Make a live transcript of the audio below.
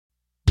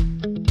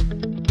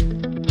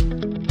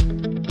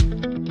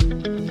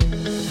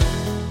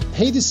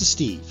Hey, this is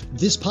Steve.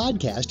 This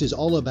podcast is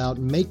all about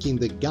making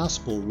the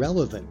gospel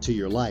relevant to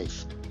your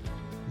life.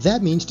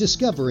 That means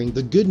discovering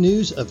the good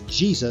news of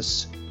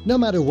Jesus no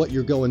matter what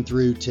you're going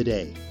through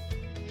today.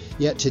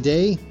 Yet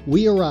today,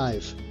 we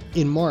arrive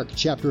in Mark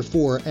chapter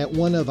 4 at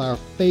one of our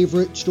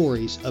favorite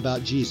stories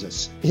about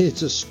Jesus.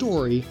 It's a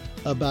story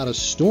about a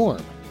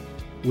storm.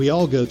 We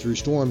all go through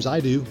storms, I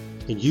do,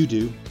 and you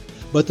do.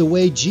 But the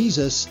way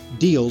Jesus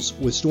deals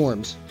with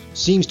storms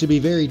seems to be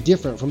very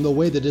different from the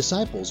way the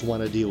disciples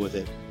want to deal with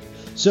it.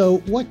 So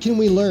what can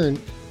we learn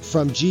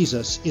from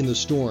Jesus in the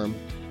storm,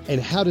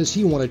 and how does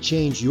he want to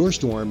change your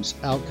storm's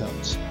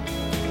outcomes?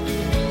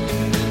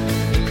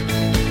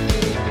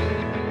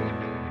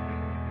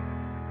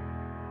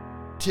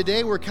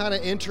 Today we're kind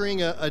of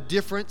entering a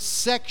different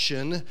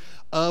section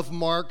of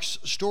Mark's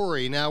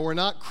story. Now, we're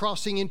not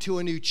crossing into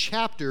a new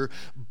chapter,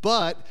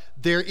 but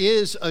there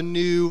is a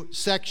new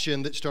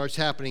section that starts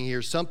happening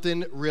here.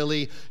 Something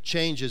really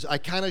changes. I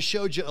kind of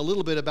showed you a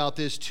little bit about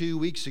this 2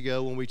 weeks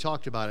ago when we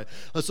talked about it.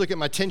 Let's look at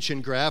my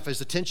tension graph as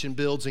the tension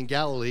builds in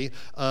Galilee.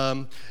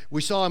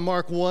 We saw in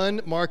Mark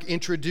 1, Mark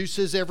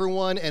introduces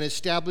everyone and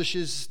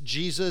establishes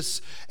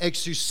Jesus'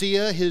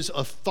 exousia, his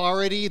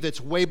authority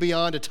that's way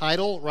beyond a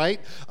title,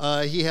 right?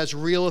 He has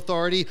real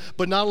authority,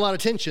 but not a lot of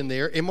tension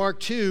there. In Mark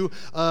 2,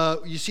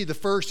 you see the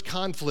first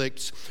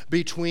conflicts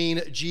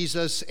between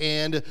Jesus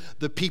and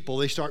the people.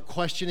 They start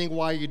questioning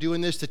why you're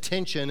doing this. The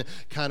tension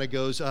kind of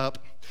goes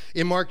up.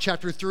 In Mark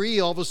chapter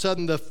 3, all of a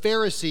sudden the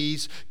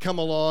Pharisees come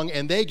along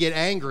and they get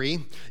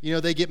angry.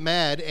 They get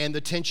mad, and the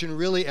tension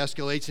really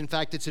escalates. In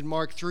fact, it's in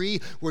Mark 3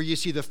 where you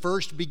see the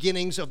first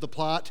beginnings of the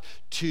plot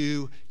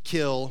to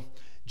kill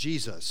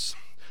Jesus.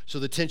 So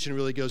the tension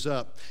really goes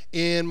up.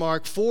 In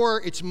Mark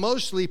 4, it's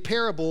mostly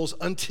parables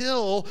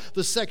until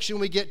the section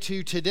we get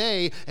to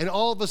today, and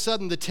all of a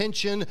sudden the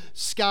tension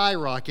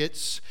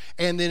skyrockets.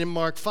 And then in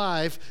Mark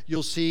 5,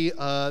 you'll see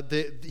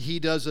that he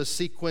does a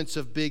sequence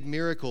of big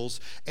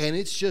miracles, and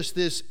it's just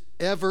this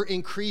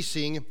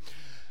ever-increasing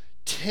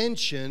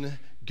tension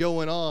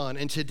going on.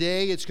 And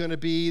today it's going to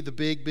be the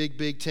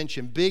big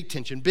tension, big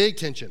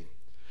tension.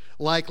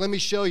 Let me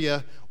show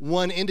you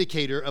one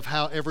indicator of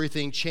how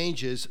everything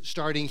changes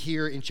starting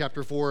here in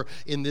chapter 4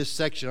 in this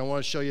section. I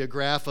want to show you a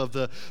graph of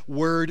the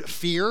word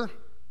fear.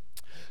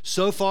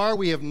 So far,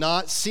 we have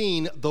not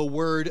seen the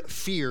word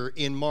fear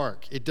in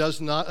Mark. It does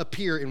not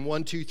appear in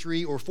 1, 2,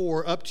 3, or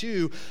 4 up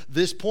to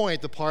this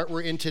point, the part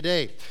we're in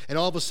today. And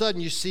all of a sudden,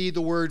 you see the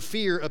word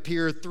fear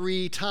appear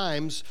 3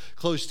 times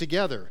close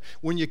together.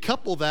 When you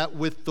couple that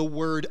with the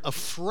word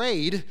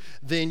afraid,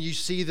 then you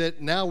see that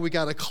now we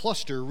got a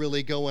cluster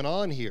really going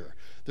on here.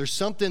 There's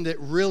something that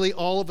really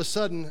all of a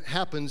sudden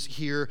happens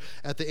here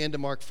at the end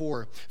of Mark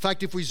 4. In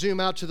fact, if we zoom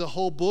out to the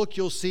whole book,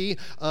 you'll see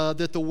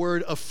that the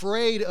word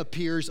afraid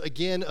appears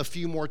again a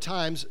few more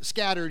times,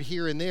 scattered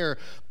here and there.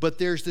 But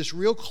there's this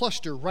real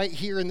cluster right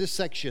here in this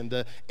section,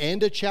 the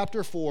end of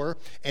chapter 4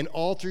 and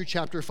all through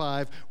chapter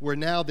 5, where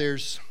now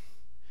there's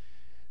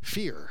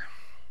fear.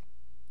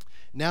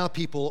 Now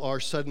people are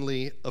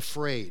suddenly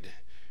afraid.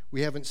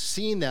 We haven't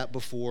seen that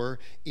before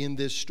in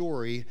this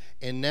story,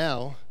 and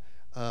now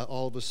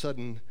all of a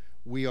sudden,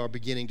 we are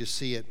beginning to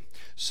see it.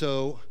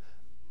 So,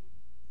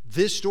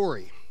 this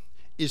story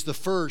is the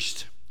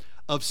first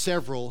of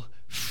several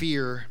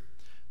fear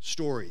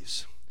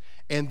stories.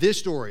 And this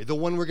story, the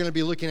one we're going to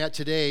be looking at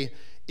today,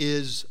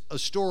 is a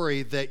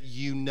story that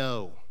you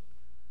know.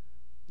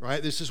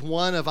 Right? This is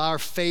one of our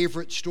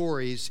favorite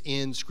stories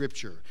in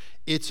Scripture.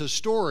 It's a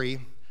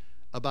story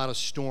about a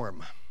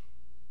storm.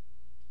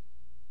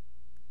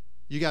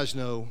 You guys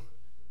know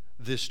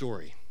this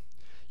story.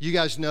 You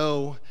guys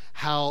know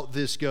how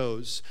this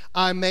goes.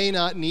 I may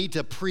not need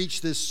to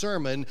preach this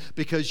sermon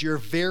because you're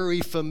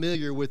very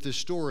familiar with this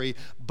story,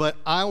 but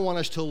I want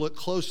us to look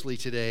closely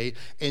today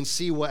and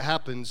see what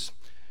happens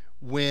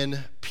when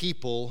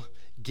people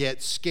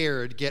get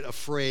scared, get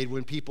afraid,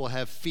 when people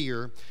have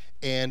fear,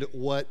 and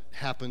what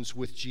happens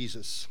with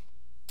Jesus.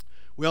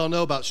 We all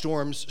know about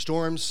storms.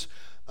 Storms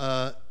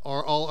are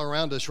all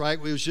around us, right?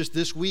 It was just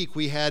this week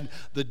we had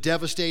the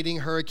devastating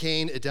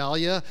Hurricane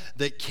Idalia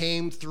that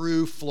came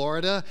through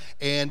Florida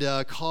and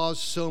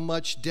caused so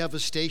much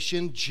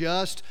devastation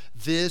just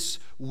this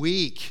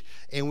week.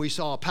 And we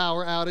saw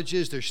power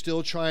outages. They're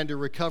still trying to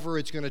recover.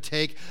 It's going to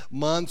take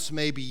months,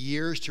 maybe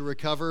years to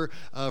recover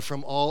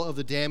from all of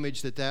the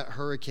damage that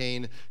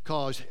hurricane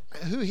caused.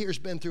 Who here's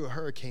been through a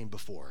hurricane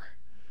before?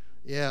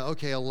 Yeah,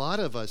 okay, a lot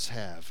of us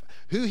have.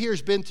 Who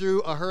here's been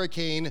through a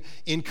hurricane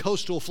in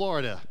coastal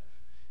Florida?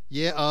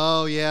 Yeah,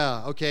 oh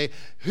yeah, okay.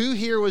 Who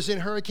here was in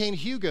Hurricane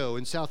Hugo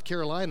in South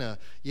Carolina?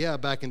 Yeah,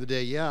 back in the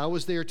day. Yeah, I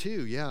was there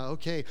too. Yeah,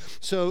 okay.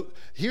 So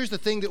here's the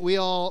thing that we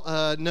all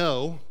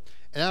know,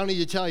 and I don't need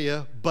to tell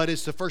you, but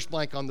it's the first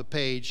blank on the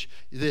page.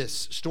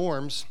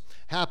 Storms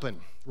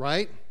happen,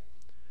 right?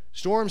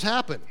 Storms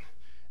happen.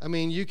 I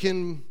mean, you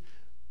can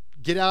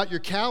get out your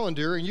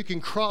calendar and you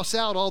can cross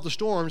out all the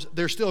storms.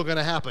 They're still going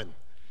to happen.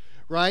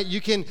 right?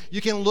 You can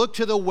look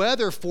to the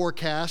weather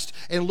forecast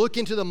and look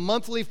into the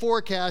monthly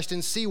forecast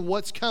and see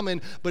what's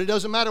coming, but it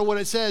doesn't matter what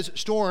it says,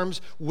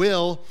 storms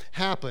will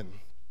happen.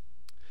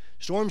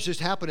 Storms just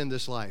happen in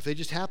this life. They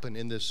just happen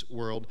in this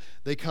world.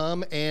 They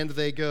come and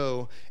they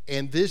go.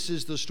 And this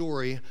is the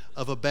story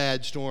of a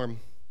bad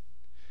storm.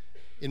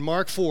 In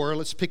Mark 4,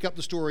 let's pick up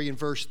the story in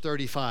verse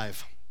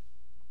 35.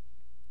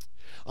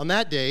 On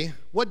that day,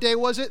 what day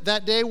was it?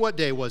 That day, what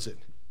day was it?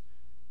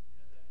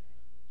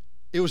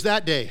 It was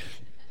that day.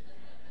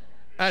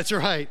 That's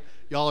right.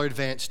 Y'all are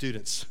advanced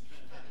students.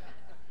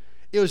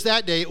 It was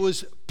that day. It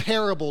was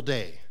Parable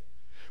Day.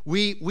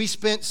 We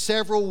spent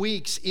several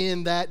weeks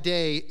in that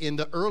day in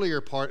the earlier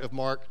part of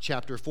Mark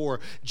chapter 4.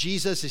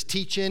 Jesus is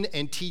teaching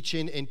and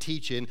teaching and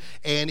teaching,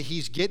 and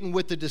he's getting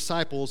with the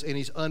disciples, and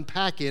he's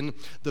unpacking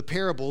the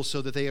parables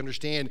so that they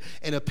understand.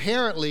 And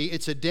apparently,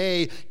 it's a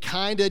day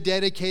kind of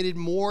dedicated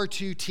more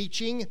to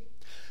teaching,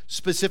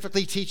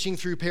 specifically teaching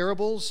through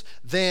parables,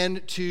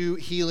 than to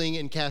healing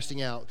and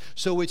casting out.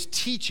 So it's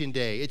teaching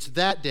day. It's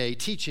that day,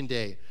 teaching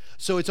day.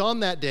 So it's on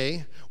that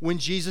day when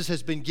Jesus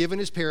has been given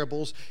his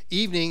parables,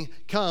 evening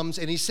comes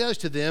and he says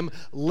to them,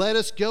 let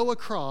us go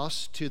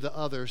across to the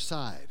other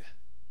side.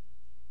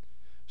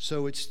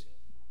 So it's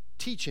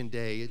teaching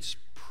day, it's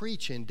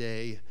preaching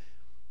day.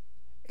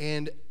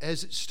 And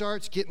as it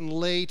starts getting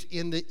late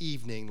in the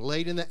evening,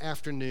 late in the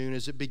afternoon,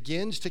 as it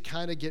begins to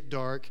kind of get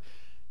dark,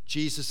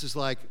 Jesus is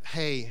like,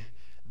 hey,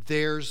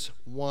 there's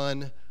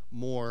one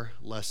more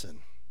lesson.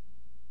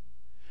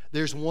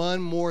 There's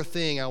one more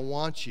thing I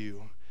want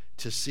you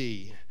to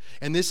see.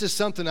 And this is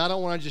something I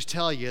don't want to just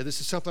tell you.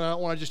 This is something I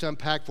don't want to just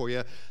unpack for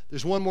you.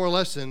 There's one more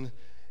lesson,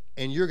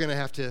 and you're going to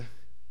have to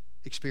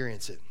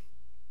experience it.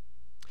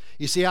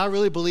 You see, I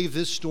really believe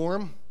this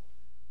storm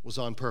was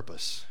on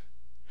purpose.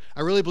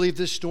 I really believe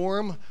this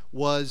storm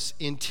was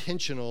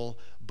intentional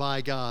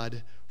by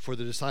God for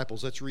the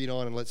disciples. Let's read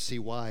on and let's see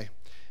why.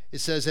 It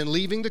says, and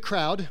leaving the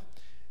crowd,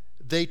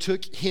 they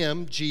took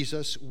him,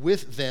 Jesus,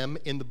 with them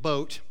in the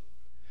boat,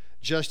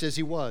 just as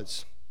he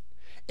was.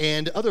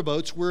 And other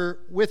boats were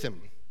with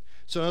him.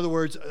 So in other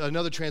words,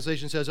 another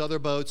translation says other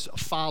boats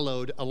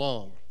followed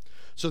along.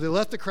 So they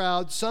left the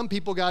crowd. Some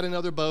people got in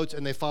other boats,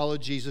 and they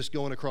followed Jesus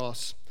going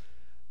across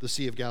the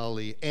Sea of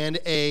Galilee. And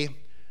a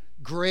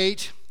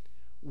great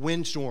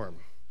windstorm.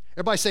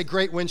 Everybody say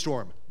great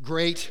windstorm.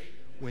 Great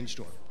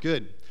windstorm.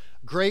 Good.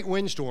 Great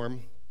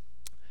windstorm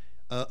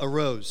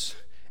arose,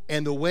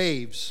 and the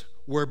waves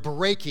were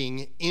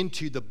breaking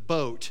into the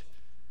boat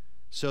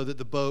so that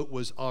the boat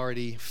was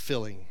already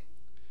filling.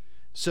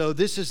 So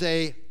this is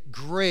a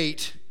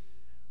great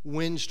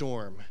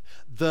windstorm.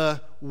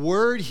 The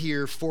word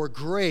here for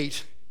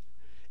great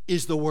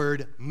is the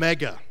word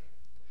mega.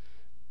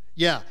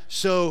 Yeah,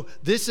 so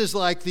this is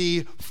like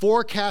the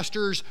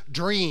forecaster's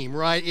dream,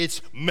 right?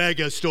 It's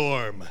mega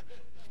storm.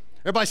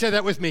 Everybody say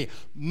that with me.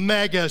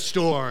 Mega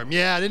storm.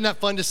 Yeah, isn't that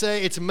fun to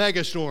say? It's a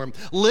mega storm.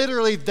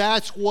 Literally,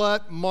 that's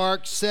what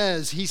Mark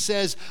says. He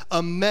says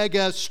a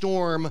mega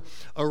storm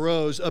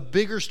arose, a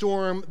bigger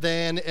storm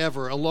than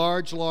ever, a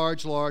large,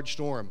 large, large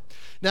storm.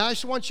 Now, I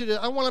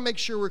want to make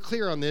sure we're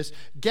clear on this.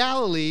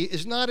 Galilee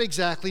is not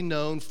exactly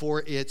known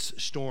for its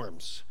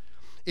storms.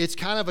 It's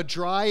kind of a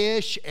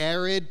dryish,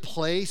 arid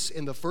place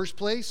in the first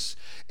place,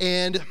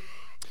 and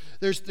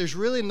there's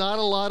really not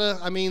a lot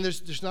of,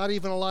 there's not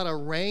even a lot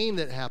of rain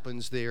that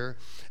happens there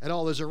at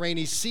all. There's a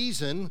rainy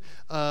season,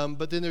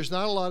 but then there's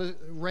not a lot of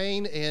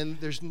rain, and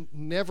there's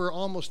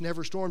almost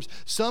never storms.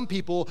 Some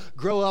people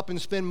grow up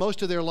and spend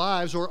most of their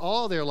lives or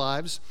all their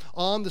lives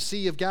on the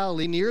Sea of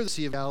Galilee, near the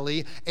Sea of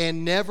Galilee,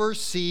 and never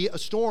see a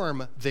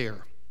storm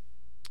there.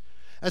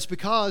 That's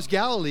because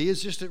Galilee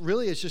is just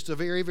a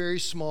very, very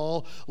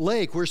small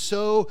lake. We're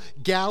so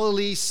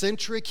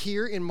Galilee-centric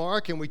here in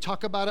Mark, and we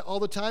talk about it all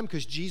the time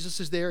because Jesus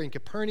is there in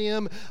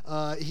Capernaum.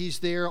 He's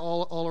there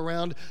all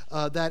around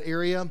that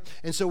area.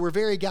 And so we're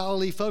very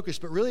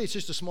Galilee-focused, but really it's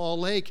just a small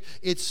lake.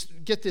 It's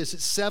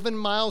 7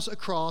 miles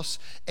across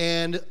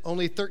and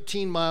only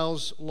 13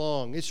 miles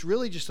long. It's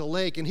really just a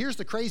lake. And here's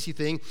the crazy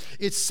thing.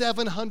 It's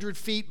 700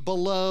 feet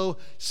below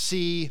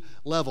sea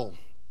level.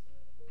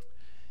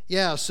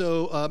 Yeah,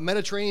 so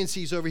Mediterranean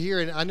Sea's over here,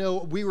 and I know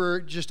we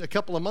were just a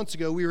couple of months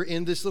ago, we were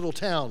in this little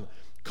town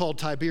called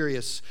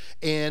Tiberias,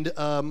 and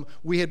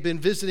we had been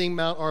visiting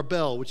Mount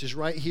Arbel, which is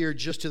right here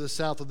just to the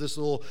south of this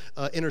little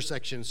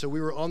intersection. So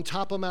we were on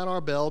top of Mount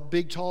Arbel,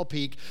 big tall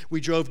peak.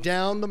 We drove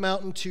down the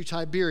mountain to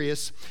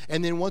Tiberias,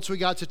 and then once we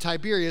got to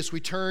Tiberias, we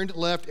turned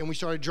left and we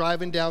started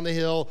driving down the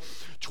hill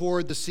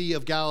toward the Sea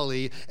of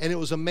Galilee, and it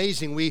was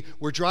amazing. We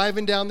were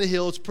driving down the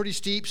hill. It's a pretty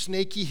steep,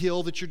 snaky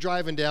hill that you're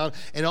driving down,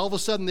 and all of a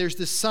sudden there's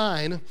this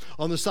sign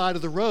on the side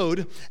of the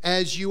road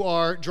as you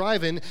are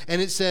driving,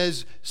 and it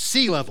says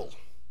sea level.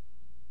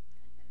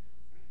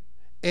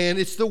 And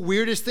it's the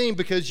weirdest thing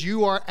because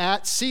you are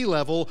at sea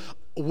level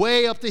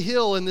way up the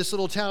hill in this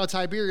little town of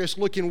Tiberias,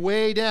 looking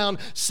way down,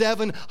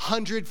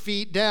 700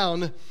 feet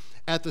down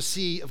at the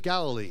Sea of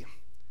Galilee.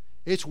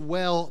 It's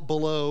well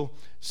below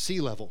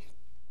sea level.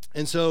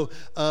 And so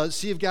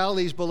Sea of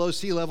Galilee is below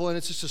sea level, and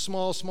it's just a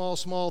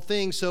small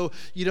thing. So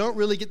you don't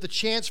really get the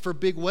chance for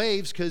big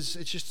waves because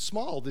it's just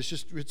small.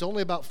 It's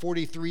only about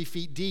 43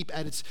 feet deep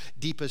at its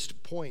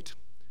deepest point.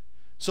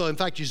 So, in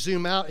fact, you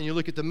zoom out and you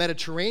look at the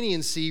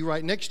Mediterranean Sea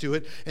right next to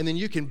it, and then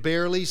you can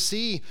barely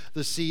see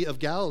the Sea of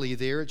Galilee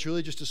there. It's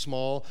really just a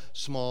small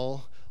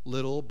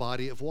little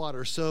body of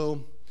water.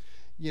 So,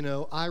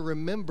 I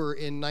remember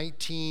in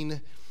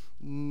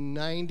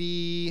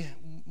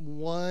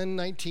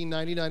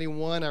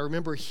 1991, I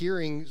remember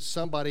hearing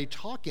somebody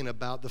talking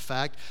about the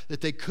fact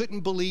that they couldn't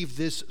believe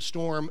this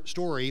storm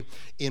story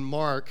in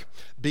Mark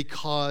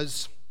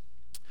because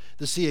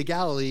the Sea of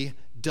Galilee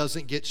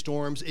doesn't get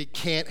storms. It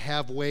can't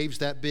have waves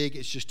that big.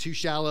 It's just too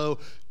shallow,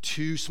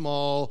 too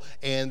small,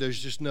 and there's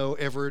just no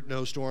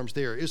storms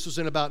there. This was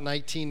in about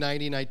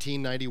 1990,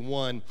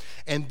 1991.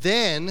 And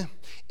then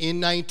in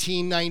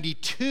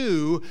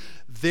 1992,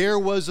 there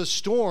was a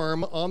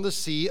storm on the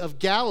Sea of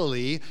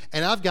Galilee,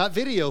 and I've got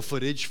video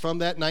footage from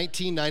that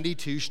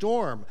 1992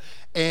 storm.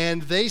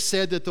 And they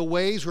said that the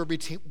waves were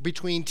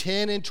between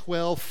 10 and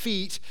 12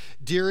 feet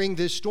during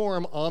this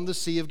storm on the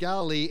Sea of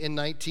Galilee in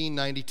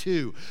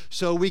 1992.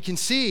 So we can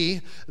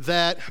see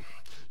that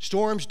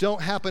storms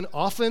don't happen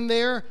often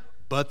there,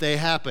 but they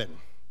happen.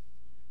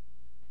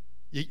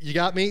 You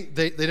got me?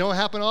 They don't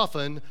happen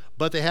often,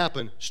 but they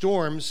happen.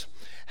 Storms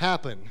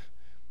happen.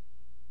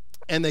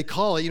 And they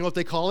call it, you know what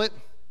they call it?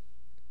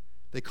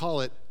 They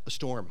call it a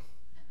storm.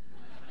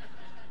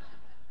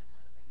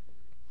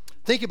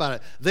 Think about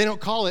it. They don't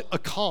call it a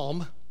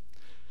calm.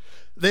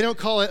 They don't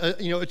call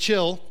it a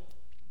chill.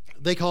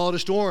 They call it a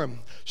storm.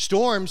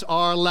 Storms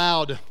are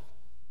loud.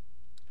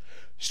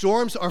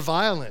 Storms are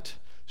violent.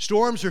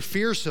 Storms are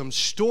fearsome.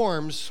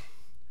 Storms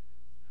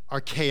are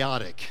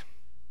chaotic.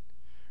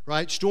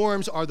 Right?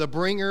 Storms are the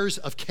bringers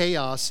of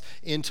chaos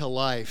into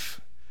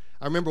life.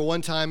 I remember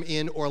one time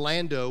in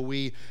Orlando,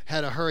 we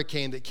had a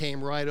hurricane that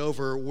came right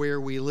over where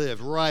we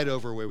lived.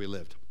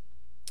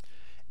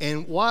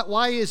 And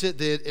why is it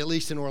that, at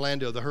least in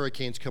Orlando, the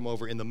hurricanes come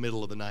over in the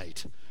middle of the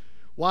night?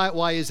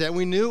 Why is that?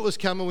 We knew it was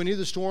coming. We knew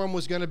the storm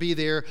was going to be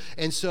there.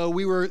 And so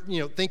we were,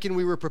 thinking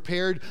we were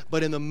prepared.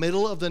 But in the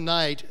middle of the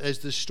night, as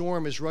the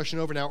storm is rushing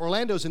over. Now,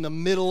 Orlando's in the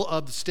middle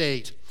of the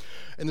state.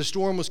 And the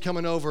storm was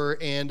coming over.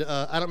 And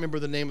I don't remember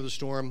the name of the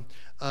storm.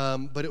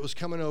 But it was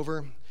coming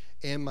over.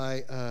 And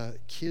my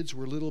kids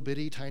were little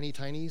bitty,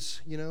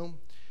 tinies,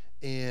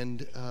 And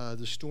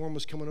the storm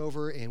was coming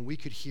over. And we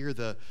could hear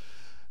the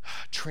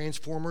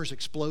transformers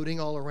exploding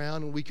all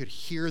around, and we could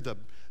hear the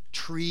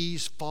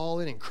trees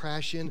falling and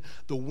crashing.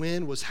 The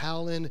wind was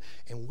howling,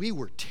 and we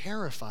were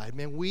terrified.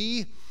 Man,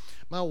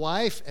 my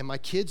wife and my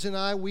kids and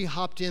I, we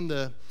hopped in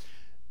the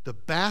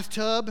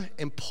bathtub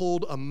and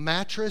pulled a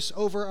mattress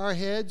over our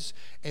heads,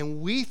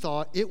 and we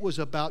thought it was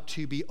about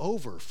to be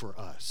over for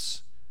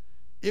us.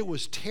 It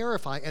was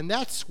terrifying, and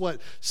that's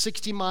what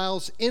 60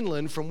 miles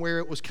inland from where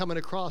it was coming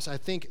across, I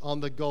think,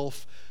 on the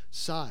Gulf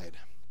side.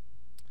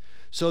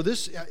 So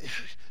this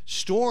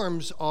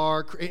storms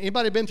are,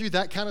 anybody been through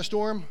that kind of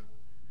storm?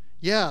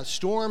 Yeah,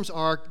 storms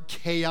are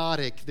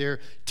chaotic. They're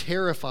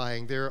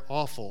terrifying. They're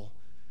awful.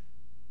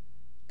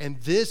 And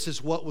this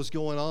is what was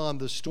going on.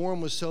 The storm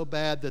was so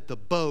bad that the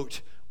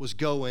boat was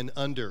going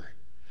under.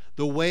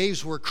 The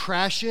waves were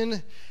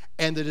crashing,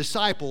 and the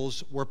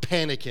disciples were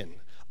panicking.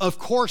 Of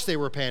course they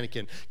were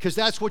panicking, because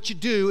that's what you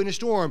do in a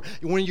storm.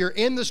 When you're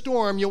in the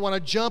storm, you want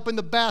to jump in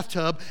the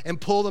bathtub and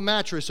pull the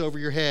mattress over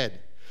your head.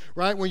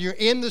 Right? When you're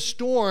in the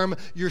storm,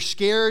 you're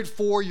scared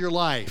for your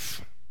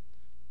life.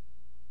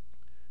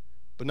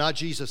 But not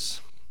Jesus.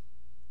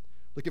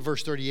 Look at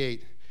verse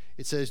 38.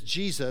 It says,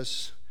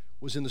 Jesus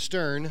was in the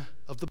stern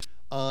of the boat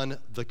on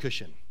the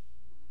cushion.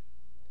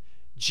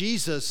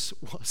 Jesus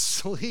was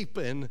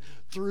sleeping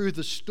through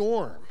the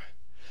storm.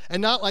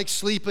 And not like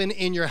sleeping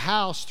in your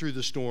house through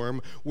the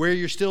storm, where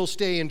you're still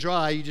staying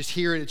dry, you just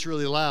hear it, it's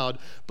really loud.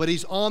 But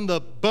he's on the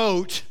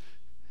boat,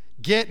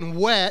 getting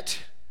wet,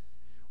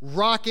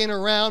 rocking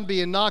around,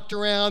 being knocked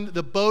around.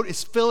 The boat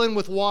is filling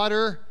with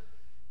water,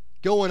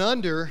 going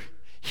under.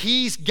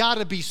 He's got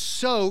to be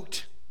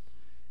soaked,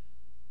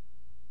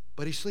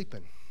 but he's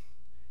sleeping.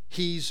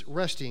 He's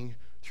resting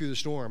through the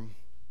storm.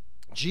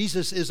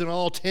 Jesus isn't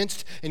all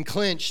tensed and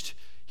clenched.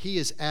 He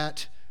is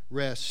at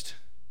rest.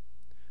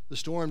 The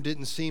storm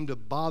didn't seem to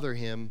bother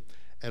him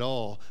at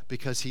all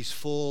because he's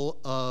full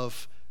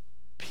of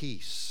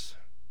peace,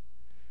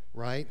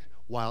 right?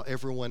 While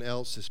everyone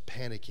else is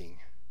panicking.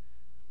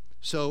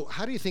 So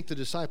how do you think the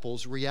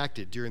disciples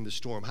reacted during the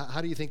storm?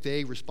 How do you think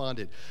they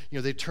responded?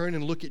 They turn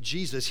and look at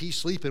Jesus. He's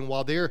sleeping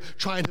while they're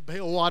trying to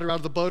bail water out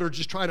of the boat or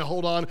just trying to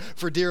hold on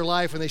for dear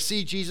life. And they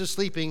see Jesus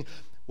sleeping.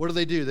 What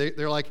do?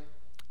 They're like,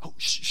 oh,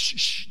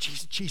 shh,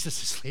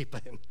 Jesus is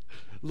sleeping.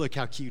 Look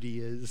how cute he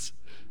is.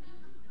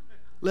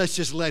 Let's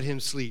just let him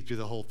sleep through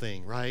the whole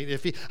thing, right?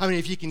 If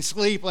you can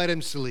sleep, let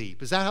him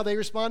sleep. Is that how they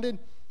responded?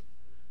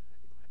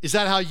 Is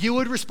that how you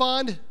would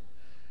respond?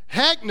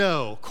 Heck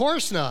no, of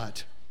course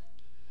not.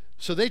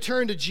 So they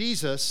turned to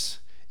Jesus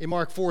in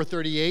Mark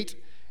 4:38,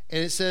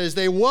 and it says,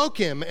 they woke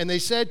him and they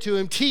said to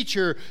him,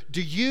 "Teacher,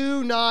 do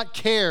you not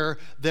care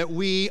that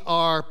we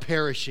are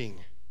perishing?"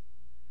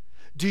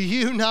 Do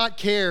you not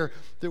care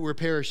that we're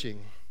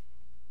perishing?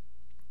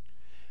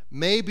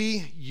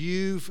 Maybe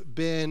you've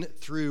been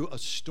through a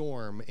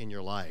storm in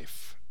your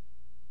life.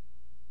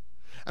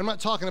 I'm not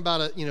talking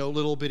about a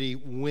little bitty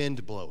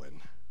wind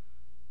blowing.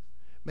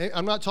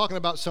 I'm not talking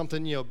about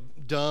something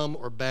dumb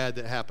or bad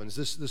that happens.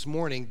 This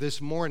morning,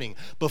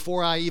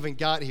 before I even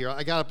got here,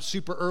 I got up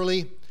super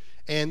early.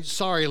 And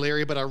sorry,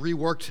 Larry, but I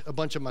reworked a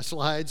bunch of my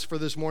slides for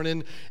this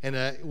morning,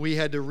 and we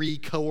had to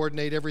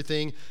re-coordinate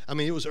everything. I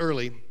mean, it was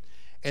early.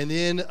 And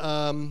then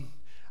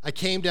I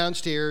came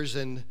downstairs,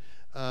 and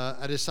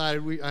I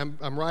decided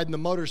I'm riding the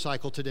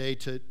motorcycle today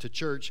to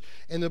church,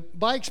 and the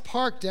bike's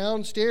parked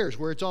downstairs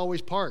where it's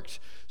always parked.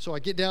 So I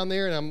get down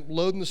there, and I'm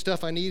loading the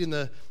stuff I need in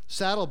the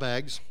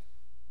saddlebags,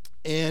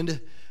 and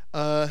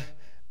I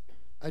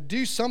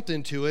do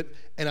something to it,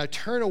 and I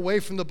turn away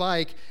from the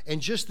bike,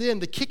 and just then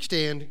the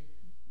kickstand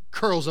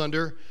curls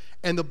under,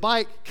 and the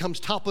bike comes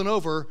toppling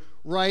over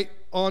right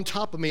on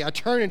top of me. I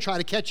turn and try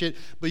to catch it,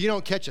 but you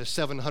don't catch a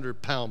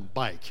 700-pound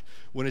bike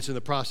when it's in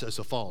the process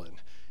of falling.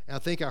 And I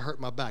think I hurt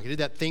my back. I did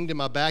that thing to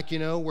my back,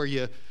 where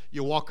you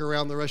walk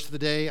around the rest of the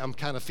day. I'm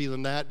kind of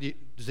feeling that.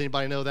 Does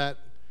anybody know that?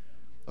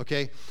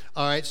 Okay.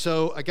 All right.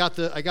 So I got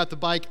the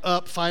bike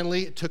up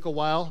finally. It took a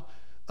while.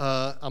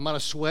 I might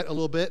have sweat a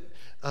little bit,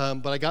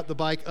 but I got the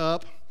bike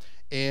up.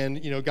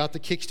 And got the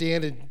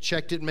kickstand and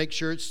checked it and make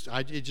sure it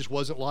just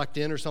wasn't locked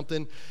in or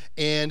something,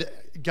 and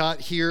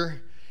got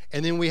here.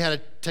 And then we had a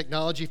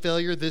technology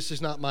failure. This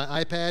is not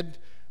my iPad.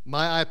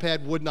 My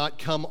iPad would not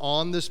come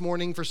on this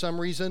morning for some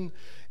reason,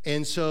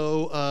 and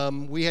so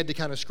we had to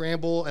kind of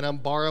scramble. And I'm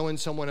borrowing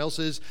someone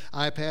else's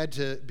iPad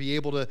to be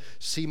able to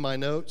see my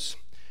notes.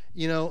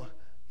 None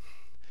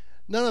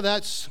of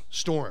that's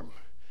storm.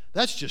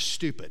 That's just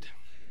stupid,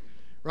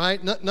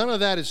 right? None of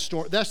that is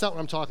storm. That's not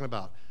what I'm talking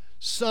about.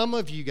 Some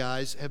of you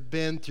guys have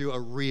been through a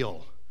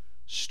real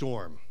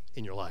storm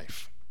in your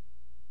life.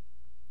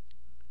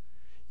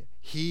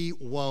 He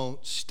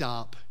won't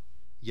stop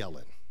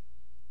yelling.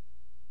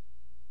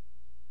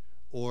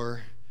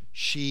 Or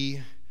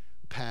she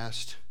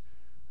passed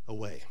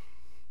away.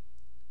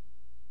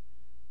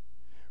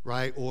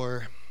 Right?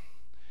 Or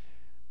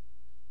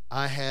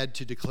I had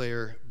to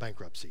declare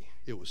bankruptcy.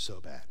 It was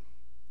so bad.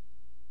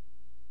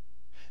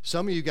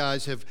 Some of you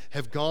guys have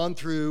gone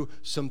through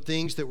some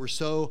things that were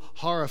so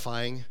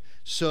horrifying,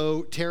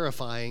 so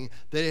terrifying,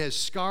 that it has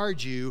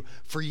scarred you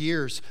for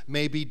years,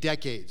 maybe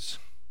decades.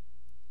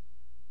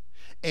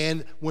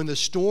 And when the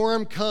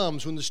storm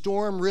comes, when the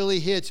storm really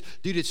hits,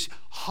 dude, it's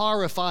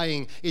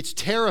horrifying, it's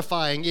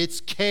terrifying, it's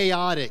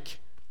chaotic.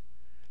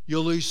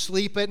 You'll lose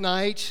sleep at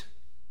night.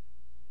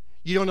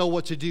 You don't know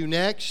what to do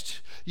next.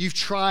 You've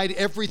tried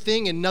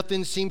everything and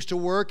nothing seems to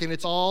work, and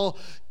it's all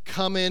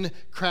coming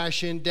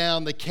crashing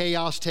down. The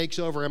chaos takes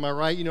over. Am I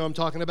right? You know what I'm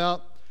talking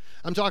about?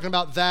 I'm talking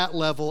about that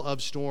level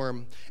of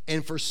storm.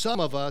 And for some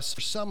of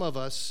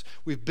us,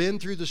 we've been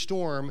through the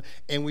storm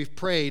and we've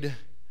prayed,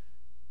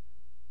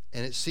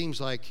 and it seems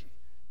like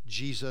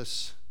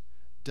Jesus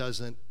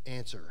doesn't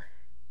answer.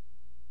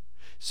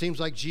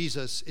 Seems like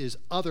Jesus is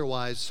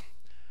otherwise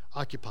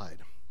occupied.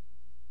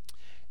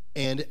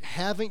 And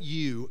haven't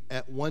you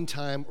at one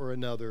time or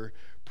another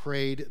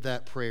prayed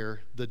that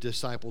prayer, the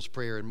disciples'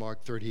 prayer in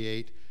Mark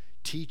 38,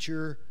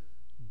 "Teacher,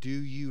 do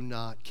you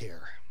not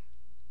care?"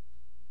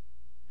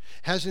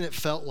 Hasn't it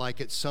felt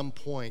like at some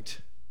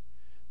point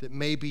that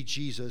maybe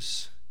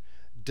Jesus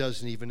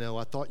doesn't even know?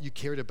 I thought you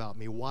cared about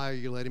me. Why are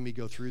you letting me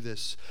go through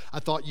this? I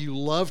thought you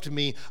loved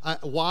me.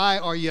 Why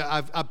are you?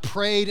 I've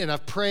prayed and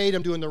I've prayed.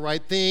 I'm doing the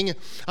right thing.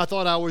 I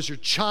thought I was your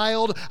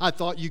child. I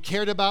thought you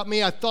cared about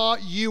me. I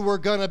thought you were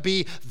going to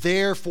be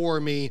there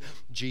for me.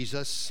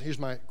 Jesus, here's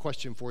my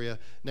question for you.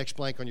 Next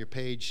blank on your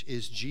page.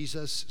 Is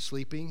Jesus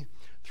sleeping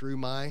through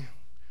my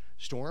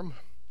storm?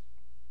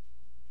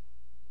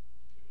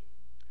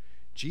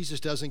 Jesus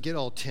doesn't get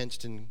all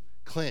tensed and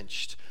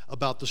clenched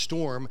about the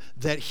storm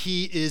that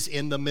he is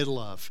in the middle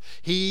of.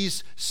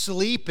 He's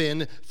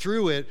sleeping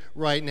through it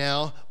right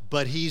now,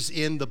 but he's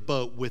in the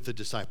boat with the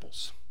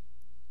disciples.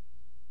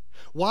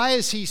 Why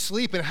is he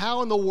sleeping?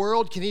 How in the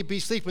world can he be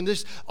sleeping?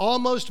 This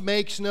almost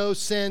makes no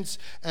sense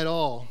at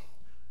all.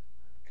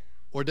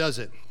 Or does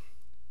it?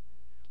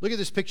 Look at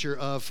this picture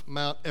of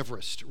Mount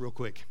Everest real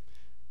quick.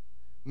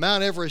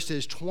 Mount Everest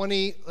is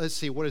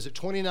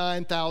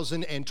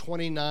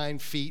 29,029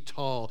 feet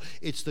tall.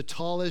 It's the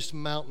tallest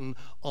mountain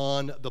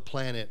on the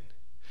planet.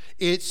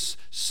 It's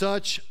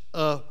such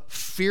a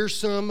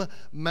fearsome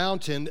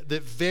mountain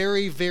that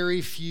very,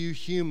 very few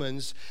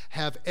humans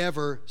have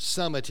ever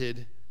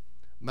summited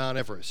Mount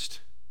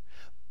Everest.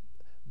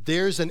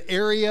 There's an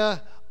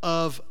area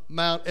of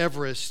Mount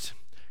Everest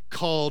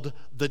called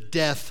the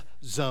Death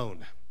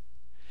Zone.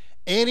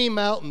 Any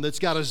mountain that's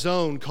got a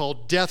zone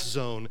called Death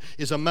Zone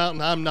is a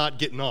mountain I'm not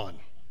getting on.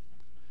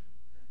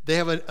 They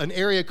have an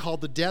area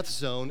called the Death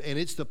Zone, and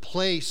it's the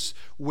place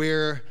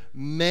where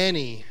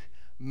many,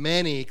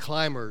 many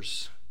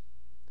climbers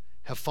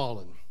have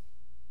fallen,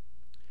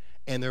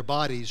 and their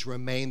bodies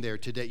remain there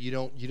today. You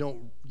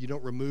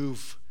don't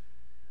remove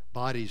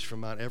bodies from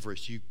Mount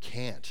Everest. You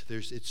can't.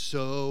 It's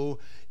so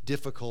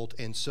difficult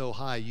and so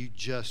high. You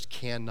just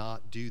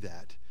cannot do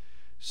that.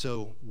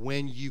 So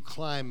when you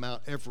climb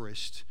Mount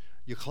Everest,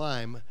 you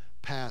climb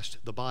past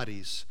the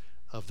bodies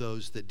of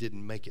those that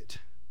didn't make it.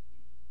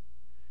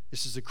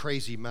 This is a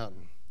crazy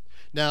mountain.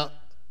 Now,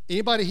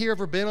 anybody here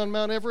ever been on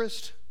Mount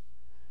Everest?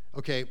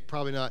 Okay,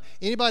 probably not.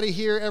 Anybody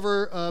here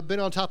ever been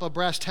on top of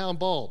Brasstown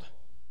Bald?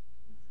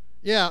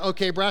 Yeah,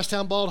 okay,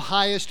 Brasstown Bald,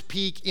 highest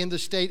peak in the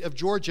state of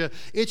Georgia.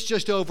 It's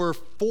just over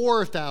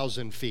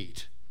 4,000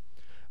 feet.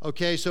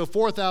 Okay, so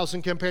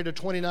 4,000 compared to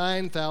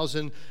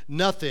 29,000,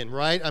 nothing,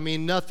 right? I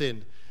mean,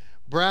 nothing.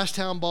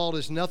 Brasstown Bald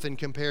is nothing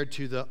compared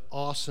to the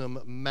awesome,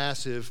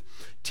 massive,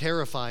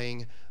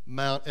 terrifying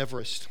Mount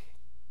Everest.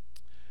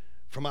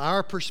 From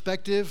our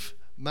perspective,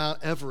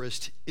 Mount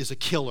Everest is a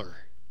killer.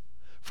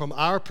 From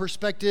our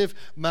perspective,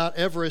 Mount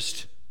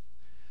Everest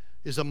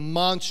is a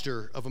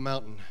monster of a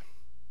mountain.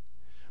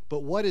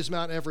 But what is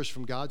Mount Everest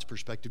from God's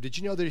perspective? Did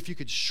you know that if you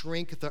could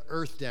shrink the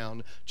earth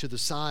down to the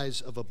size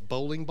of a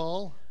bowling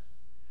ball,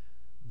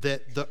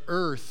 that the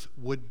earth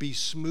would be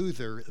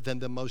smoother than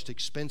the most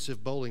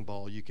expensive bowling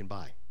ball you can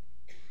buy?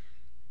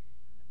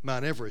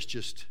 Mount Everest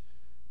just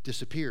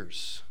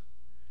disappears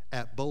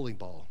at bowling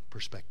ball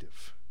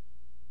perspective.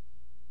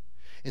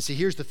 And see,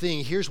 here's the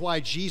thing. Here's why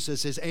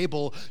Jesus is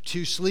able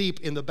to sleep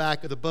in the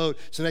back of the boat.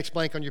 It's the next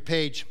blank on your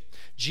page.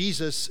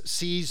 Jesus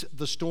sees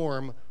the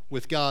storm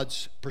with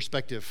God's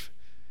perspective.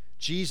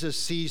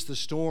 Jesus sees the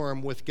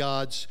storm with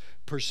God's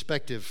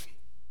perspective.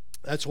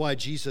 That's why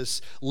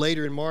Jesus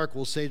later in Mark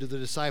will say to the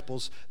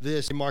disciples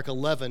this. In Mark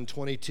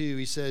 11:22,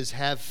 he says,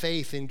 have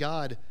faith in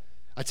God.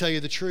 I tell you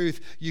the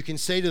truth, you can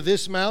say to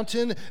this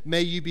mountain,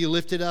 may you be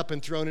lifted up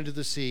and thrown into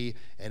the sea,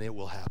 and it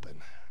will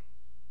happen.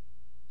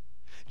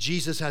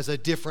 Jesus has a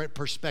different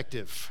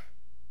perspective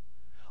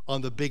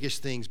on the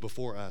biggest things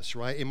before us,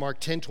 right? In Mark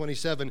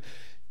 10:27,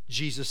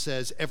 Jesus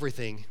says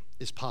everything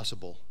is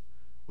possible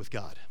with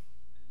God.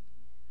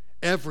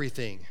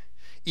 Everything,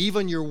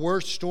 even your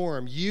worst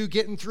storm, you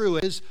getting through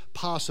it, is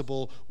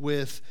possible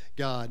with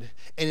God.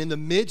 And in the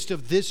midst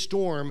of this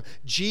storm,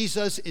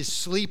 Jesus is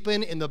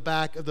sleeping in the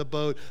back of the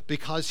boat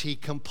because he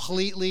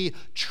completely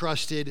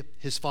trusted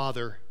his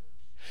Father.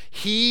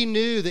 He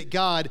knew that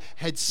God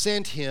had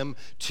sent him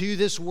to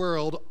this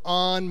world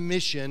on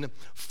mission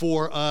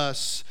for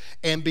us.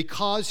 And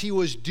because he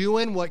was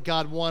doing what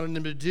God wanted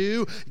him to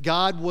do,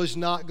 God was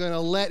not going to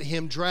let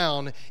him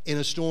drown in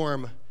a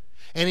storm.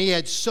 And he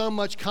had so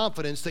much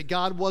confidence that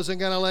God wasn't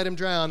going to let him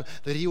drown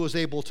that he was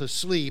able to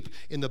sleep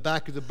in the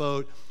back of the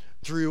boat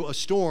through a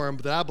storm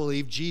that I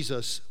believe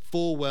Jesus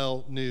full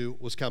well knew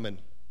was coming.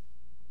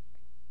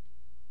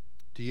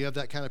 Do you have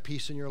that kind of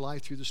peace in your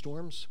life through the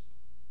storms?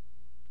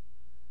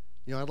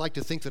 You know, I'd like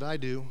to think that I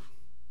do.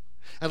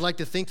 I'd like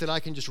to think that I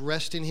can just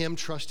rest in him,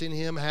 trust in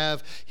him,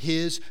 have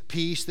his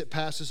peace that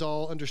passes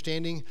all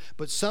understanding.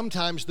 But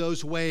sometimes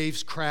those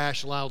waves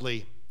crash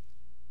loudly.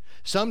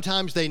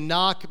 Sometimes they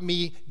knock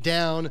me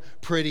down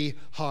pretty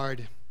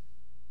hard.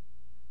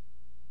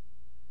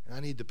 And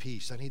I need the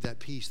peace. I need that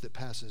peace that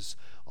passes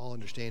all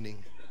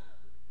understanding.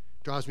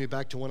 Draws me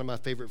back to one of my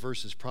favorite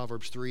verses,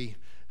 Proverbs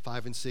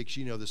 3:5-6.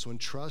 You know this one.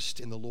 Trust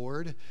in the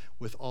Lord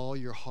with all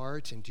your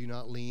heart and do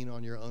not lean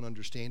on your own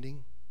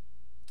understanding.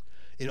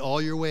 In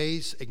all your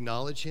ways,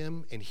 acknowledge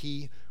him, and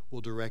he will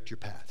direct your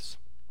paths.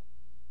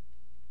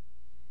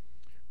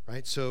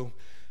 Right? So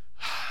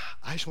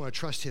I just want to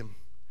trust him.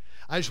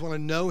 I just want to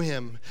know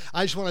him.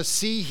 I just want to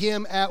see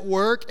him at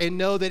work and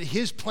know that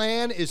his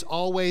plan is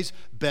always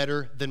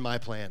better than my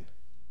plan.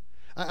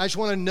 I just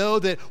want to know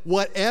that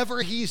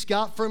whatever he's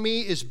got for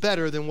me is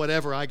better than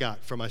whatever I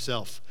got for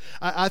myself.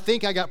 I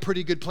think I got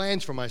pretty good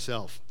plans for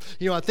myself.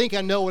 You know, I think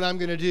I know what I'm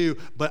going to do,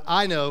 but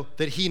I know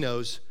that he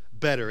knows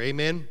better.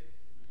 Amen?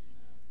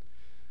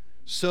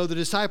 So the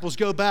disciples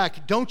go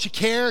back. Don't you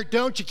care?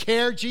 Don't you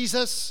care,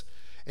 Jesus?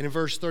 And in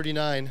verse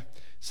 39 it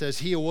says,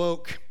 he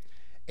awoke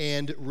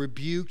and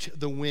rebuked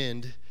the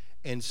wind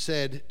and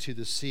said to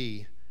the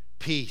sea,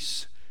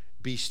 peace,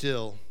 be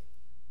still.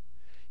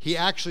 He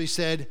actually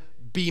said,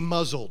 be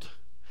muzzled.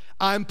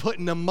 I'm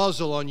putting a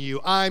muzzle on you.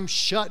 I'm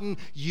shutting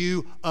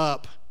you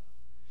up.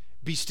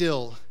 Be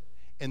still.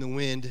 And the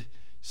wind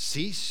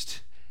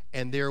ceased,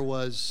 and there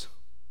was,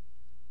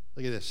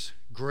 look at this,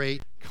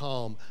 great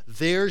calm.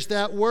 There's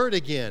that word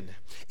again.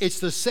 It's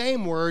the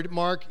same word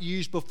Mark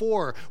used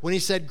before when he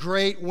said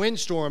great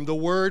windstorm. The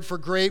word for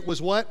great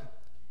was what?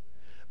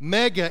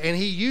 Mega, and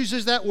he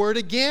uses that word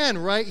again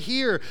right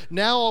here.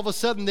 Now all of a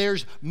sudden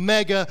there's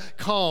mega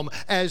calm.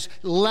 As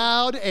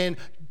loud and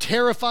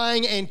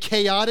terrifying and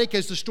chaotic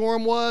as the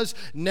storm was,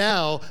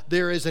 now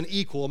there is an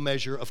equal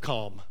measure of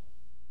calm.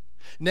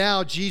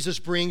 Now Jesus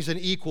brings an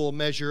equal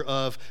measure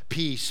of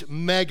peace,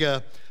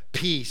 mega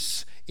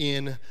peace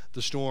in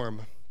the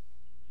storm.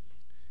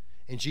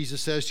 And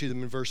Jesus says to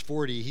them in verse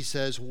 40, he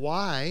says,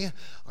 why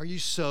are you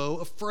so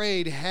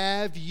afraid?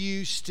 Have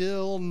you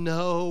still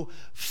no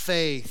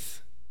faith?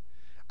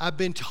 I've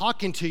been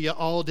talking to you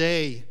all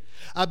day.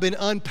 I've been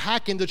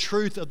unpacking the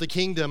truth of the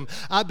kingdom.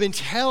 I've been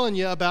telling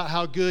you about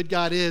how good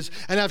God is,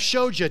 and I've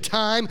showed you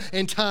time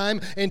and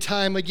time and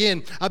time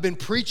again. I've been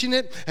preaching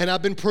it, and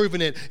I've been proving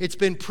it. It's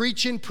been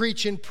preaching,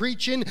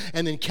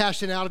 and then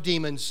casting out of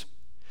demons.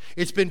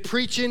 It's been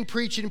preaching,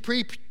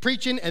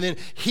 and then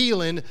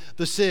healing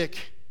the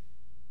sick.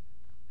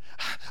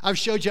 I've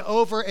showed you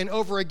over and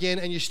over again,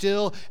 and you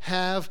still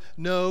have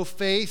no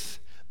faith.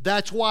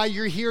 That's why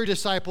you're here,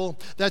 disciple.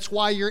 That's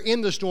why you're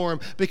in the storm,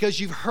 because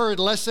you've heard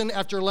lesson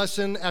after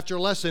lesson after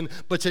lesson.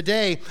 But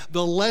today,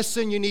 the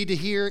lesson you need to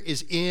hear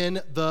is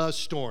in the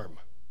storm.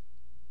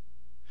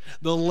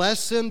 The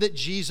lesson that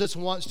Jesus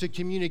wants to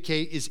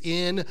communicate is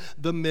in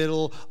the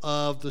middle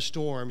of the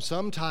storm.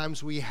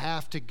 Sometimes we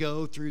have to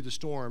go through the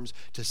storms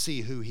to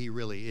see who he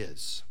really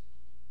is.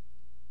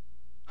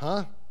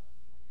 Huh?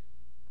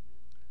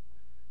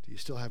 Do you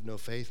still have no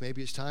faith?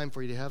 Maybe it's time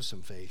for you to have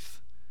some faith.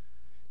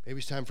 Maybe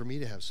it's time for me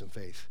to have some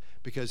faith,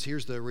 because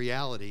here's the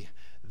reality.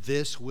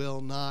 This will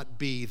not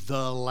be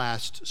the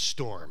last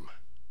storm.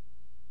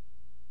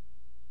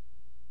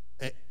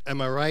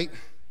 Am I right?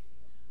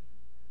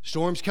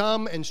 Storms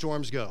come and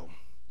storms go.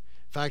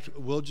 In fact,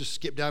 we'll just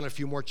skip down a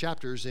few more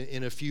chapters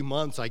in a few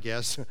months, I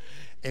guess,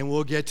 and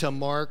we'll get to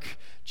Mark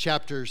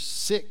chapter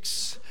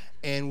 6,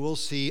 and we'll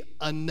see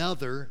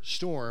another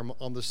storm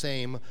on the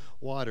same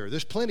water.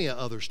 There's plenty of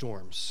other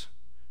storms.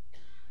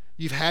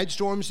 You've had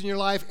storms in your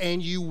life,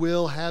 and you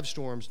will have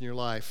storms in your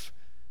life.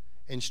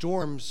 And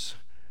storms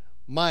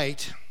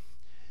might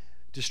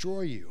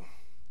destroy you,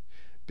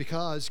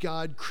 because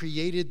God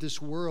created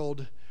this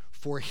world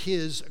for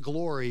his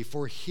glory,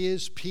 for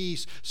his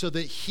peace, so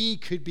that he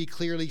could be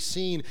clearly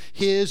seen.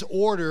 His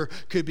order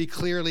could be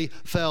clearly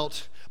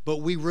felt. But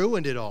we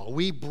ruined it all.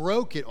 We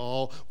broke it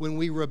all when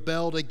we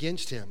rebelled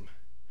against him,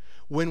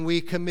 when we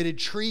committed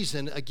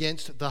treason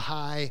against the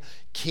high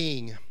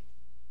king.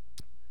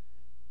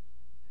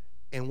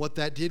 And what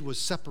that did was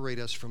separate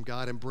us from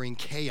God and bring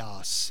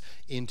chaos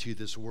into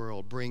this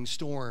world, bring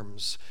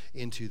storms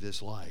into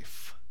this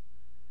life.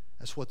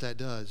 That's what that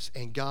does.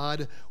 And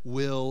God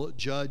will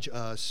judge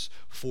us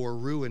for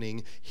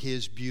ruining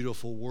his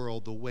beautiful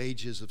world. The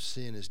wages of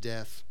sin is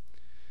death.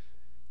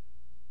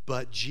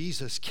 But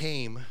Jesus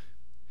came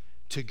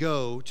to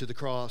go to the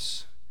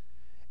cross.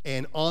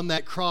 And on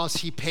that cross,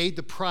 he paid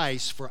the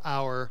price for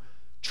our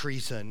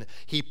treason.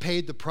 He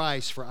paid the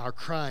price for our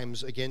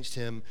crimes against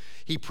him.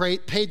 He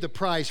paid the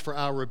price for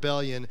our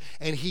rebellion,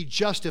 and he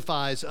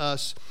justifies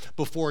us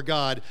before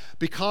God.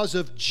 Because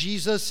of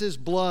Jesus'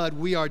 blood,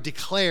 we are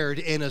declared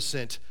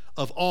innocent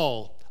of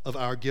all of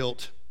our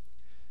guilt.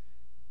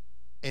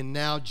 And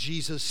now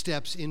Jesus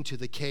steps into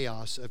the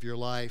chaos of your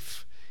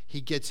life.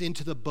 He gets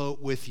into the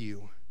boat with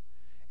you,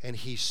 and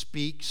he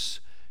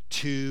speaks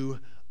to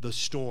the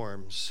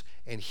storms,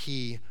 and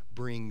he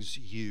brings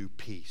you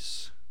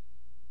peace.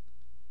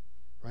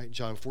 Right?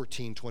 John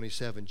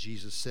 14:27,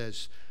 Jesus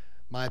says,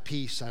 "My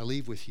peace I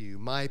leave with you.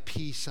 My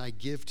peace I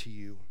give to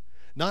you.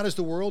 Not as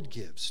the world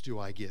gives do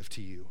I give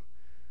to you.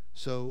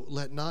 So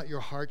let not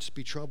your hearts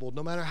be troubled."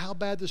 No matter how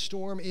bad the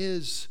storm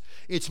is,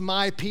 it's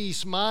my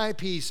peace,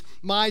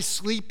 my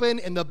sleeping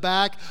in the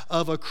back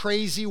of a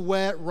crazy,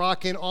 wet,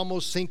 rocking,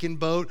 almost sinking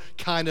boat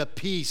kind of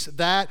peace.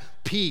 That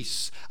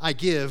peace I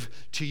give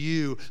to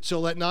you.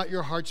 So let not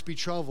your hearts be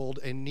troubled,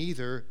 and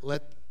neither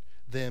let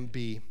them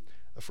be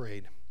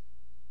afraid.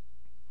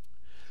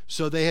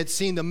 So they had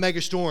seen the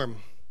mega storm,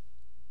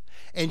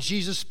 and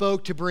Jesus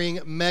spoke to bring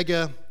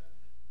mega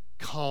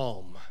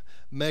calm,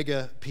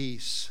 mega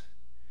peace.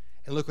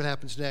 And look what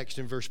happens next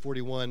in verse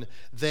 41.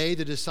 They,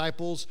 the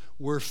disciples,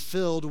 were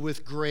filled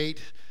with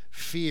great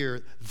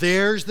fear.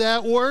 There's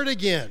that word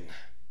again.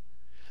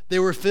 They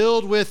were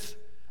filled with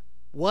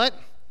what?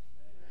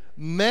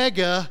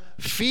 Mega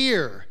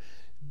fear.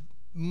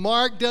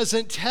 Mark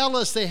doesn't tell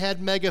us they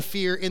had mega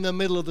fear in the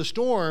middle of the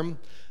storm.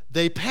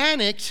 They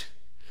panicked.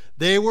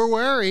 They were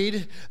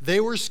worried.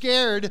 They were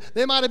scared.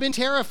 They might have been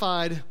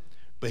terrified.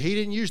 But he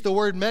didn't use the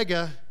word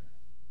mega.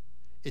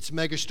 It's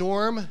mega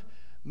storm,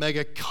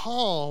 mega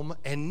calm,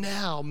 and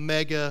now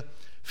mega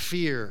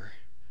fear.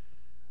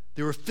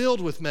 They were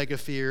filled with mega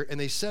fear, and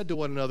they said to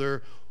one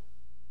another,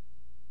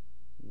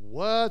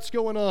 "What's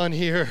going on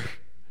here?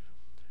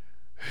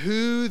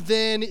 Who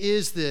then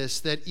is this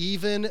that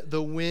even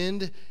the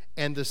wind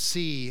and the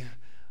sea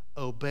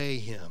obey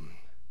him?"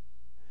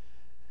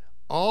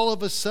 All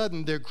of a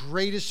sudden, their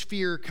greatest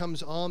fear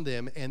comes on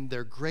them, and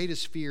their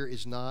greatest fear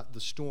is not the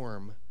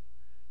storm.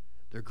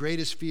 Their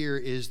greatest fear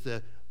is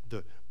the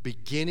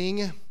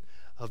beginning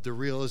of the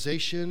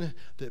realization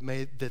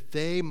that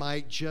they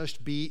might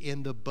just be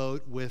in the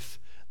boat with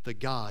the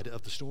God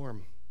of the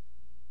storm.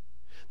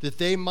 That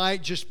they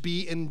might just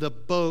be in the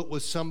boat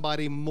with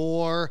somebody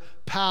more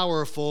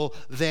powerful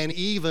than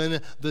even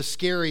the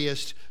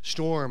scariest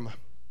storm.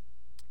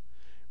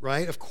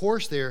 Right? Of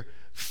course they're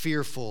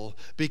fearful,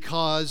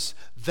 because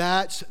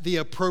that's the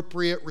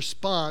appropriate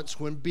response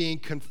when being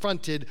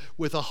confronted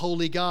with a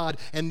holy God.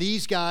 And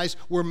these guys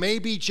were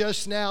maybe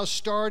just now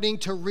starting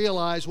to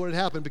realize what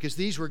had happened, because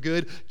these were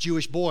good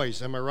Jewish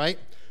boys. Am I right?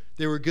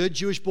 They were good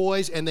Jewish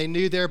boys, and they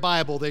knew their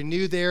Bible. They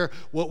knew their,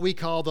 what we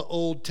call the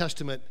Old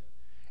Testament.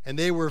 And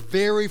they were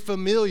very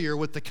familiar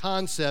with the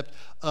concept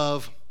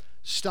of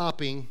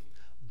stopping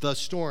the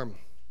storm.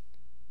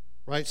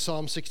 Right?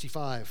 Psalm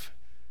 65,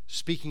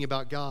 speaking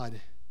about God.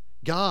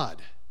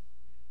 God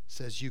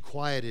says, "You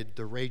quieted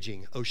the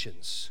raging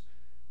oceans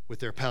with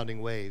their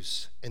pounding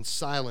waves and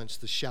silence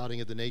the shouting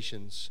of the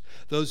nations.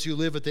 Those who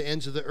live at the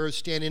ends of the earth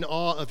stand in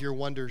awe of your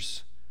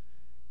wonders.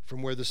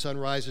 From where the sun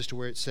rises to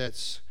where it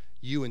sets,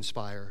 you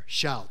inspire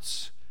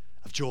shouts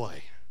of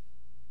joy.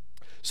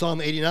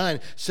 Psalm 89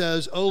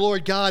 says, O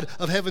Lord God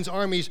of heaven's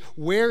armies,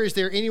 where is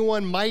there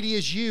anyone mighty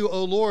as you?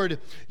 O Lord,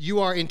 you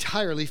are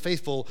entirely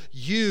faithful.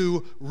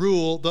 You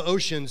rule the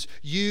oceans.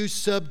 You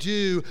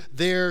subdue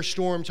their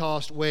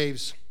storm-tossed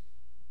waves.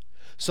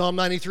 Psalm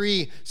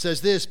 93 says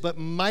this, but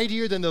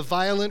mightier than the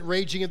violent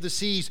raging of the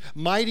seas,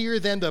 mightier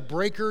than the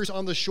breakers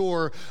on the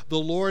shore, the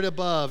Lord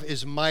above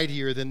is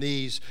mightier than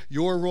these.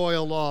 Your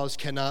royal laws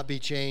cannot be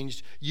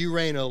changed. You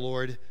reign, O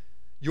Lord.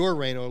 Your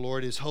reign, O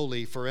Lord, is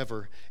holy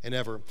forever and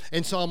ever.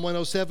 And Psalm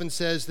 107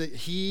 says that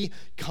he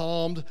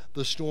calmed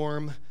the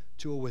storm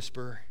to a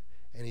whisper,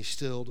 and he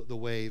stilled the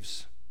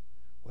waves.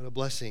 What a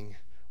blessing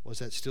was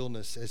that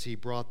stillness as he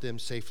brought them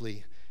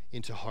safely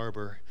into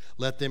harbor.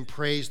 Let them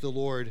praise the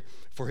Lord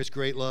for his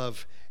great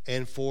love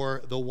and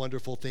for the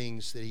wonderful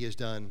things that he has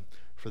done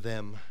for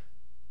them.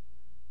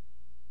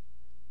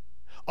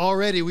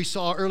 Already, we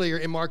saw earlier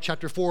in Mark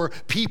chapter 4,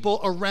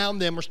 people around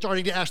them are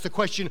starting to ask the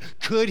question,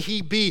 could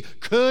he be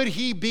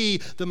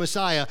the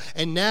Messiah?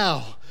 And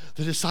now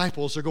the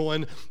disciples are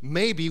going,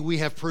 maybe we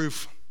have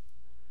proof.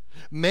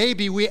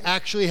 Maybe we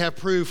actually have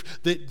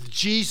proof that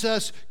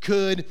Jesus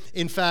could,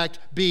 in fact,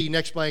 be,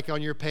 next blank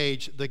on your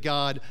page, the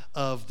God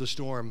of the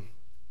storm.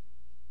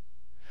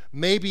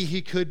 Maybe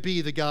he could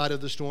be the God of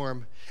the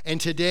storm.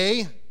 And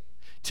today,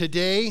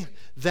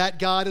 that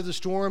God of the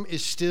storm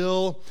is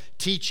still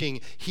teaching.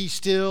 He's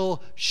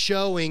still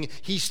showing.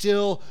 He's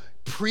still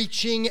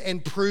preaching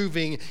and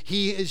proving.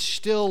 He is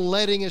still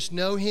letting us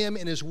know him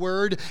in his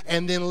word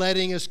and then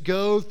letting us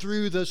go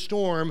through the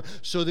storm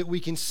so that we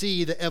can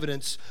see the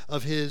evidence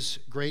of his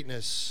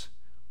greatness.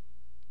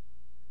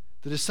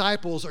 The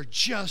disciples are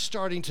just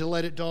starting to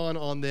let it dawn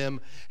on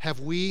them. Have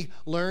we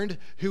learned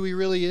who he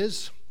really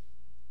is?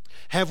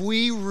 Have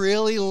we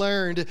really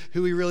learned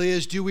who he really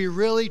is? Do we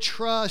really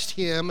trust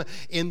him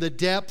in the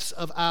depths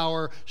of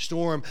our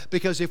storm?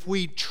 Because if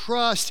we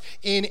trust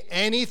in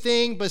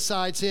anything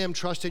besides him,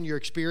 trust in your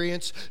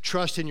experience,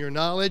 trust in your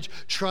knowledge,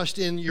 trust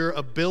in your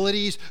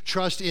abilities,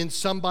 trust in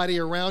somebody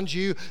around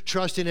you,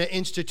 trust in an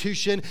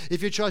institution,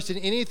 if you trust in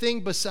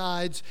anything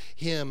besides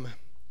him,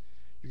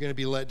 you're going to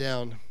be let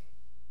down.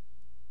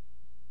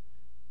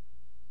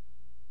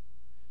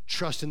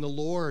 Trust in the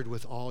Lord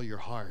with all your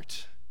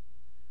heart.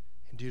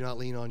 And do not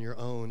lean on your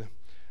own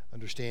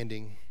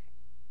understanding.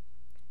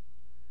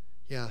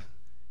 Yeah,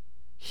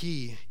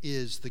 he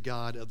is the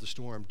God of the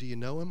storm. Do you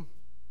know him?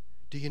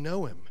 Do you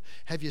know him?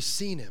 Have you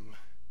seen him?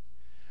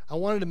 I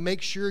wanted to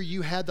make sure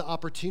you had the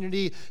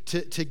opportunity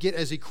to get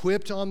as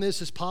equipped on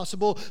this as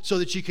possible so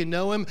that you can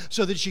know him,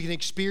 so that you can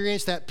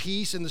experience that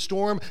peace in the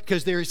storm,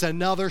 because there's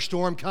another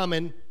storm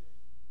coming.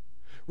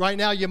 Right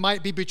now, you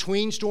might be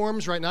between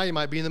storms. Right now, you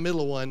might be in the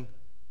middle of one.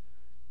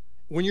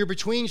 When you're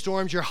between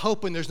storms, you're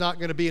hoping there's not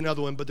going to be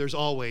another one, but there's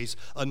always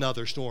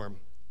another storm.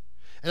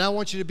 And I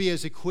want you to be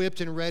as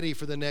equipped and ready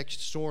for the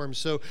next storm.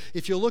 So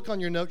if you'll look on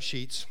your note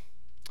sheets,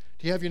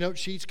 do you have your note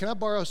sheets? Can I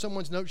borrow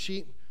someone's note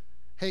sheet?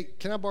 Hey,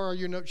 can I borrow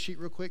your note sheet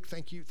real quick?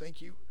 Thank you. Thank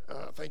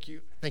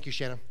you,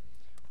 Shanna.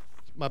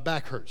 My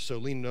back hurts, so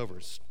leaning over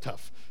is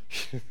tough.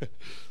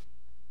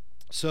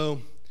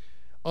 So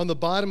on the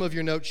bottom of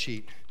your note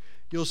sheet,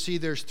 you'll see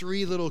there's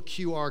 3 little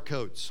QR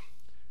codes.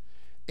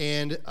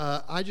 And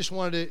I just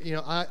wanted to,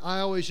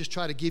 I always just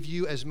try to give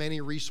you as many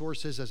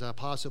resources as I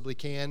possibly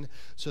can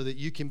so that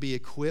you can be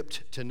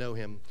equipped to know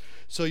him.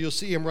 So you'll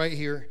see him right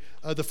here.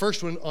 The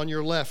first one on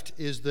your left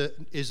is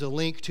a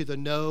link to the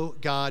Know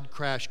God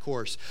Crash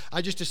Course.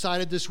 I just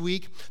decided this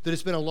week that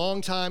it's been a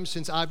long time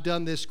since I've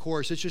done this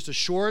course. It's just a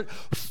short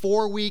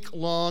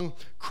 4-week-long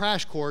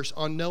crash course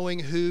on knowing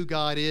who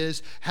God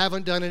is.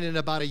 Haven't done it in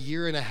about a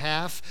year and a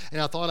half, and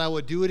I thought I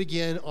would do it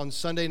again on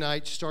Sunday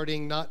night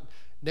starting not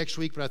next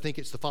week, but I think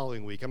it's the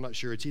following week. I'm not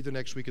sure. It's either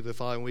next week or the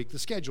following week. The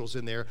schedule's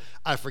in there.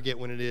 I forget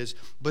when it is,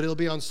 but it'll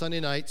be on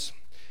Sunday nights,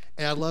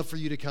 and I'd love for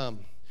you to come.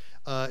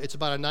 It's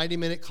about a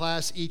 90-minute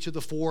class each of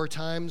the 4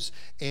 times,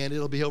 and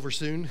it'll be over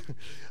soon.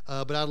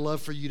 But I'd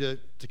love for you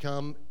to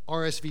come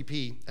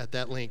RSVP at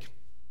that link.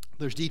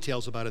 There's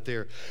details about it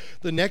there.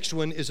 The next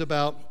one is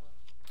about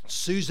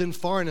Susan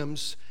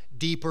Farnham's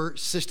deeper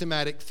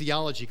systematic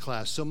theology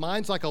class. So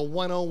mine's like a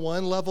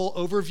 101 level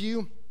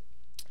overview.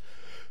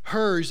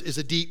 Hers is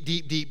a deep,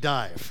 deep, deep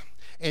dive.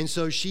 And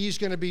so she's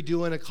going to be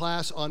doing a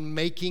class on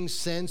making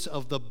sense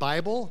of the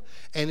Bible.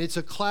 And it's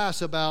a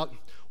class about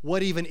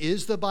what even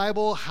is the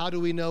Bible? How do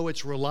we know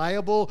it's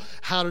reliable?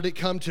 How did it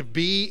come to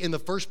be in the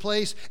first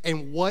place?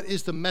 And what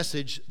is the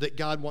message that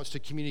God wants to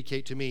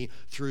communicate to me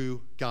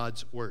through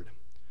God's word?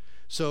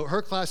 So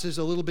her class is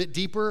a little bit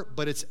deeper,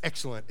 but it's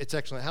excellent. It's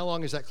excellent. How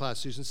long is that class,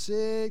 Susan?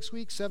 6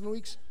 weeks? 7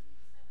 weeks?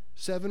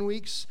 7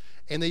 weeks.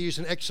 And they use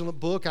an excellent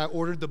book. I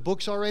ordered the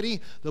books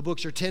already. The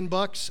books are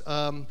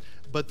 $10,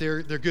 but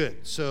they're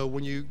good. So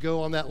when you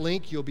go on that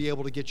link, you'll be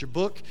able to get your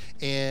book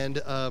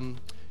and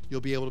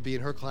you'll be able to be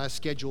in her class.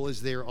 Schedule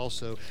is there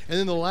also. And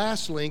then the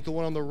last link, the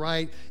one on the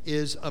right,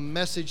 is a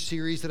message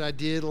series that I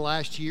did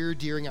last year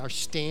during our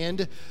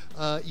Stand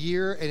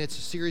year, and it's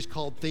a series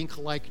called Think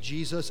Like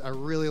Jesus. I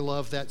really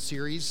love that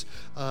series.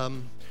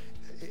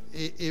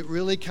 We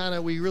really kind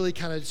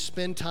of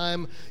spend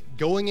time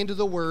going into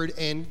the Word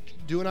and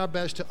doing our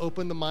best to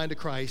open the mind of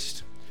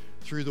Christ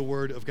through the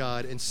Word of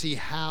God and see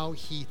how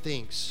He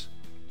thinks.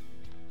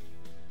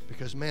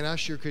 Because, man, I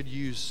sure could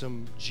use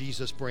some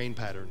Jesus brain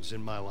patterns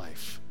in my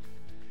life.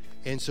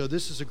 And so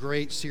this is a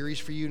great series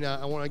for you. Now,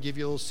 I want to give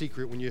you a little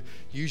secret. When you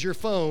use your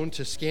phone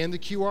to scan the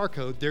QR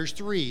code, there's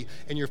 3,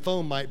 and your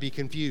phone might be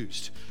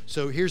confused.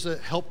 So here's a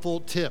helpful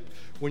tip.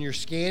 When you're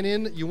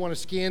scanning, you want to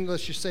scan,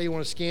 let's just say you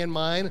want to scan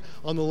mine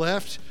on the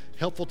left.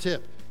 Helpful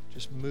tip,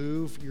 just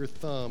move your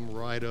thumb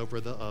right over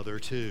the other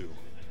 2.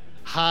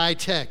 High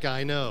tech,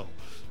 I know.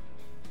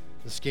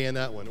 Scan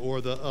that one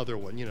or the other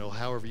one,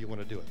 however you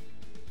want to do it.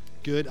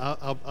 Good.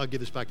 I'll give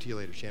this back to you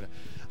later, Shanna.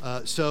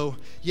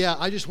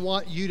 I just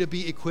want you to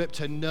be equipped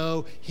to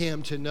know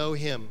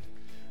Him,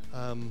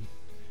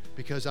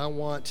 because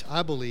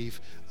I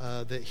believe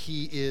that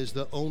He is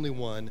the only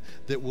one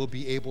that will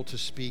be able to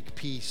speak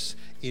peace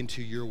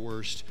into your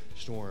worst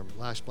storm.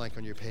 Last blank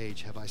on your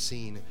page, have I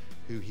seen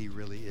who He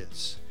really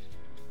is?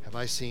 Have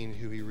I seen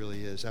who He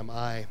really is? Am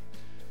I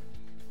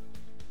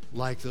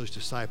like those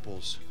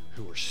disciples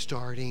who are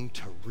starting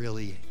to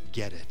really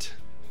get it?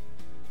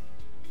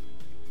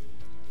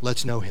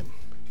 Let's know Him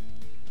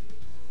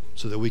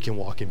so that we can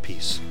walk in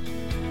peace.